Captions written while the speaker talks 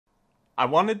I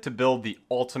wanted to build the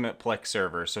ultimate Plex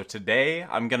server, so today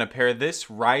I'm going to pair this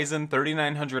Ryzen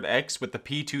 3900X with the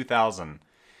P2000.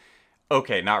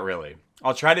 Okay, not really.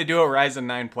 I'll try to do a Ryzen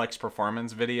 9 Plex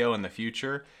performance video in the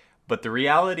future, but the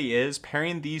reality is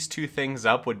pairing these two things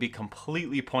up would be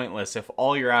completely pointless if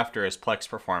all you're after is Plex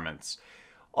performance.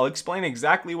 I'll explain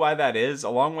exactly why that is,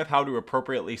 along with how to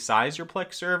appropriately size your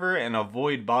Plex server and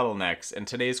avoid bottlenecks in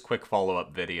today's quick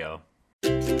follow-up video.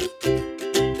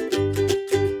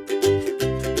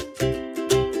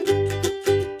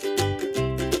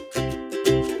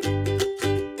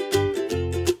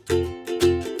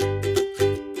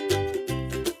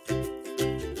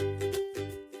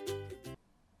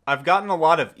 I've gotten a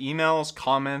lot of emails,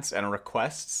 comments, and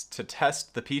requests to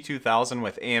test the P2000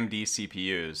 with AMD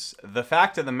CPUs. The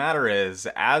fact of the matter is,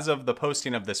 as of the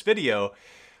posting of this video,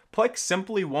 Plex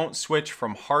simply won't switch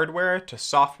from hardware to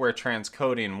software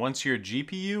transcoding once your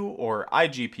GPU or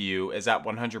iGPU is at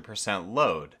 100%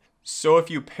 load. So if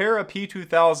you pair a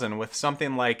P2000 with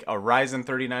something like a Ryzen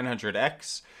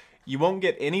 3900X, you won't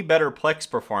get any better Plex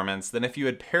performance than if you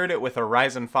had paired it with a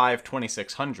Ryzen 5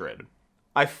 2600.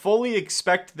 I fully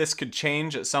expect this could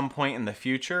change at some point in the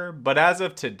future, but as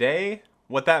of today,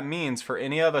 what that means for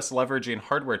any of us leveraging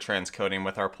hardware transcoding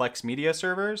with our Plex media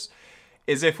servers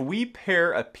is if we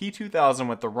pair a P2000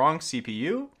 with the wrong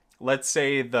CPU, let's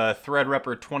say the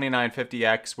Threadripper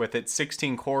 2950X with its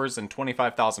 16 cores and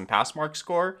 25,000 passmark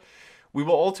score, we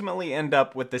will ultimately end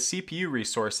up with the CPU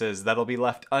resources that'll be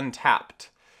left untapped.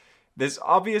 This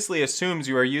obviously assumes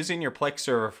you are using your Plex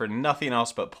server for nothing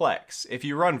else but Plex. If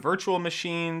you run virtual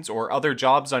machines or other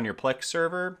jobs on your Plex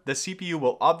server, the CPU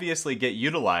will obviously get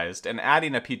utilized, and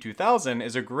adding a P2000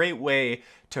 is a great way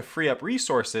to free up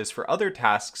resources for other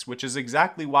tasks, which is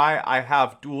exactly why I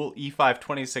have dual E5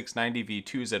 2690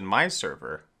 V2s in my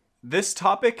server. This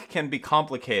topic can be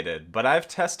complicated, but I've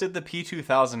tested the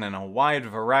P2000 in a wide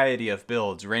variety of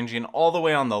builds, ranging all the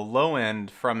way on the low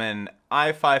end from an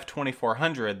i5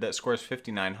 2400 that scores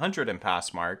 5900 in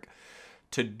passmark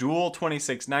to dual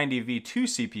 2690 V2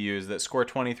 CPUs that score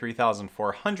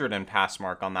 23,400 in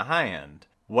passmark on the high end.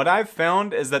 What I've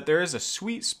found is that there is a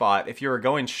sweet spot if you are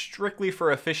going strictly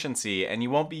for efficiency and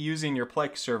you won't be using your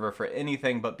Plex server for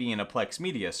anything but being a Plex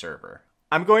media server.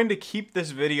 I'm going to keep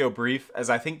this video brief as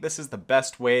I think this is the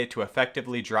best way to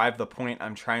effectively drive the point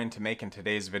I'm trying to make in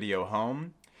today's video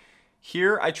home.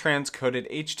 Here I transcoded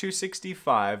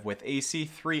H.265 with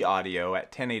AC3 audio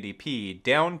at 1080p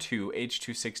down to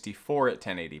H.264 at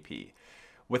 1080p.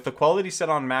 With the quality set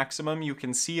on maximum, you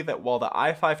can see that while the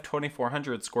i5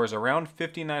 2400 scores around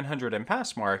 5900 in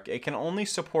passmark, it can only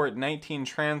support 19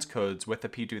 transcodes with the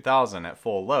P2000 at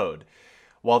full load,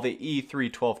 while the E3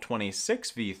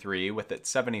 1226 V3 with its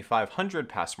 7500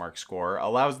 passmark score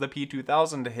allows the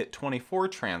P2000 to hit 24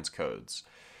 transcodes.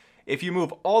 If you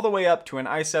move all the way up to an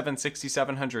i7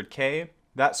 6700K,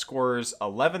 that scores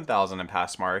 11,000 in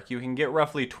passmark, you can get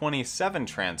roughly 27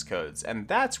 transcodes, and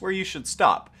that's where you should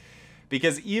stop.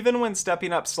 Because even when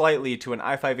stepping up slightly to an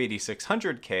i5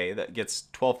 8600K that gets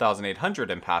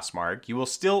 12,800 in passmark, you will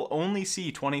still only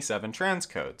see 27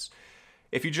 transcodes.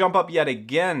 If you jump up yet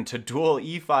again to dual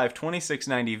E5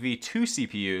 2690 V2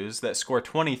 CPUs that score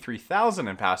 23,000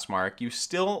 in passmark, you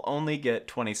still only get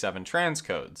 27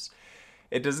 transcodes.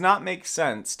 It does not make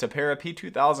sense to pair a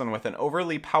P2000 with an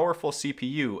overly powerful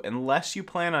CPU unless you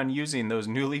plan on using those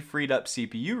newly freed up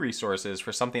CPU resources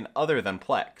for something other than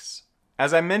Plex.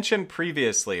 As I mentioned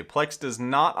previously, Plex does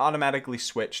not automatically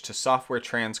switch to software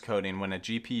transcoding when a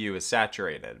GPU is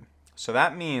saturated. So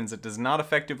that means it does not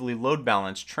effectively load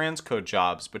balance transcode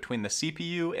jobs between the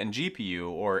CPU and GPU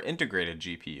or integrated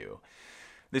GPU.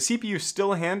 The CPU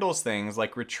still handles things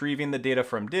like retrieving the data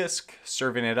from disk,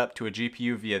 serving it up to a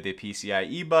GPU via the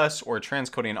PCIe bus, or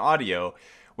transcoding audio,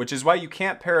 which is why you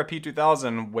can't pair a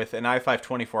P2000 with an i5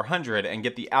 2400 and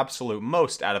get the absolute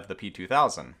most out of the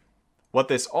P2000. What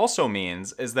this also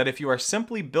means is that if you are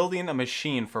simply building a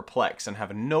machine for Plex and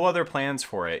have no other plans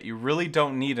for it, you really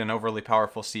don't need an overly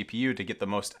powerful CPU to get the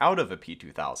most out of a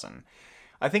P2000.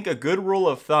 I think a good rule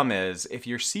of thumb is, if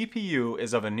your CPU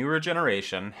is of a newer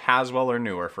generation, Haswell or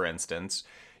newer for instance,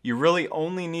 you really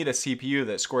only need a CPU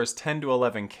that scores 10 to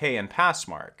 11K in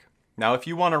passmark. Now if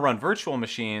you want to run virtual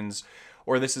machines,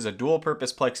 or this is a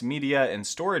dual-purpose Plex media and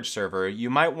storage server, you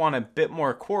might want a bit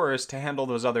more cores to handle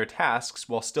those other tasks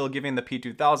while still giving the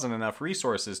P2000 enough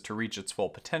resources to reach its full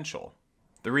potential.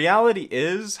 The reality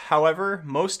is, however,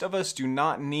 most of us do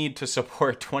not need to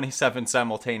support 27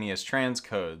 simultaneous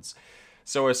transcodes.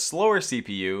 So a slower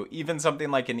CPU, even something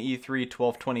like an E3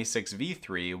 1226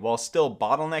 V3, while still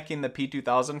bottlenecking the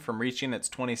P2000 from reaching its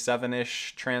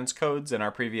 27-ish transcodes in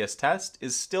our previous test,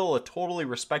 is still a totally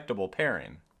respectable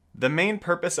pairing. The main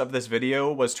purpose of this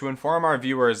video was to inform our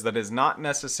viewers that it is not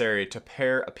necessary to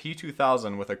pair a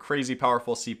P2000 with a crazy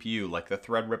powerful CPU like the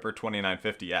Threadripper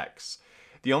 2950X.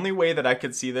 The only way that I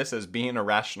could see this as being a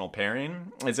rational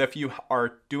pairing is if you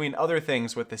are doing other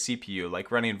things with the CPU,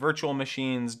 like running virtual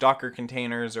machines, Docker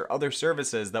containers, or other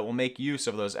services that will make use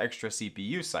of those extra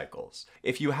CPU cycles.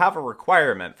 If you have a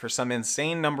requirement for some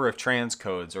insane number of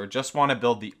transcodes or just want to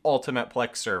build the ultimate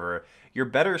Plex server, you're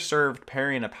better served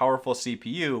pairing a powerful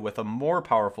CPU with a more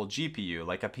powerful GPU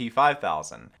like a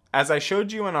P5000. As I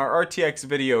showed you in our RTX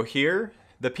video here,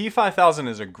 the P5000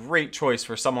 is a great choice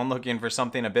for someone looking for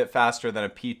something a bit faster than a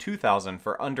P2000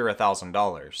 for under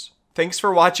 $1,000. Thanks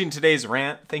for watching today's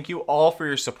rant. Thank you all for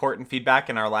your support and feedback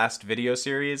in our last video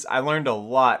series. I learned a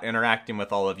lot interacting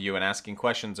with all of you and asking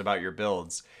questions about your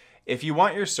builds. If you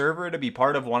want your server to be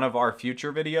part of one of our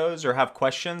future videos or have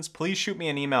questions, please shoot me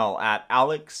an email at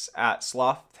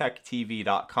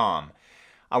alex@slothtech.tv.com.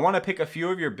 I want to pick a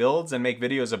few of your builds and make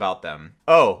videos about them.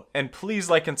 Oh, and please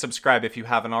like and subscribe if you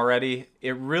haven't already.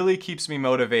 It really keeps me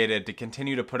motivated to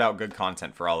continue to put out good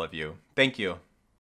content for all of you. Thank you.